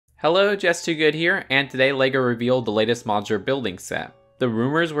Hello, Just Too Good here, and today LEGO revealed the latest modular building set. The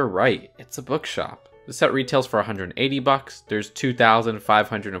rumors were right, it's a Bookshop. The set retails for 180 bucks, there's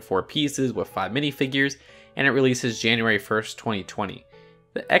 2,504 pieces with 5 minifigures, and it releases January 1st, 2020.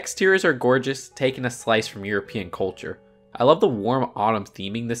 The exteriors are gorgeous, taking a slice from European culture. I love the warm autumn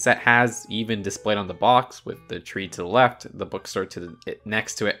theming the set has, even displayed on the box, with the tree to the left, the bookstore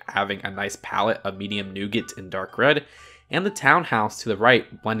next to it having a nice palette of medium nougat and dark red, and the townhouse to the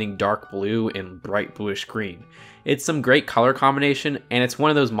right blending dark blue and bright bluish green. It's some great color combination, and it's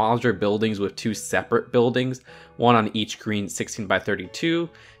one of those modular buildings with two separate buildings, one on each green 16 by 32,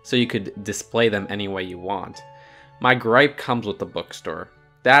 so you could display them any way you want. My gripe comes with the bookstore.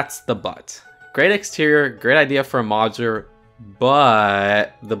 That's the but. Great exterior, great idea for a modular,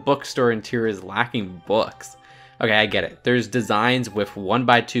 but the bookstore interior is lacking books. Okay, I get it. There's designs with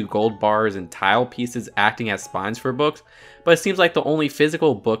 1x2 gold bars and tile pieces acting as spines for books, but it seems like the only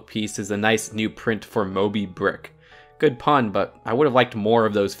physical book piece is a nice new print for Moby Brick. Good pun, but I would have liked more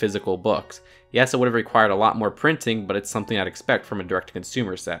of those physical books. Yes, it would have required a lot more printing, but it's something I'd expect from a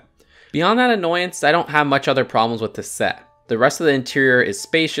direct-to-consumer set. Beyond that annoyance, I don't have much other problems with this set. The rest of the interior is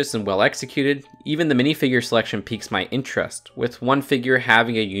spacious and well executed. Even the minifigure selection piques my interest, with one figure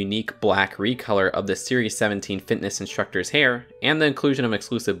having a unique black recolor of the Series 17 fitness instructor's hair, and the inclusion of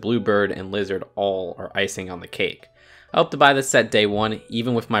exclusive Bluebird and Lizard all are icing on the cake. I hope to buy this set day one,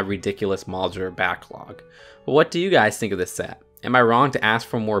 even with my ridiculous modular backlog. But what do you guys think of this set? Am I wrong to ask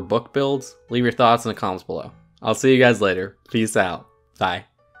for more book builds? Leave your thoughts in the comments below. I'll see you guys later. Peace out. Bye.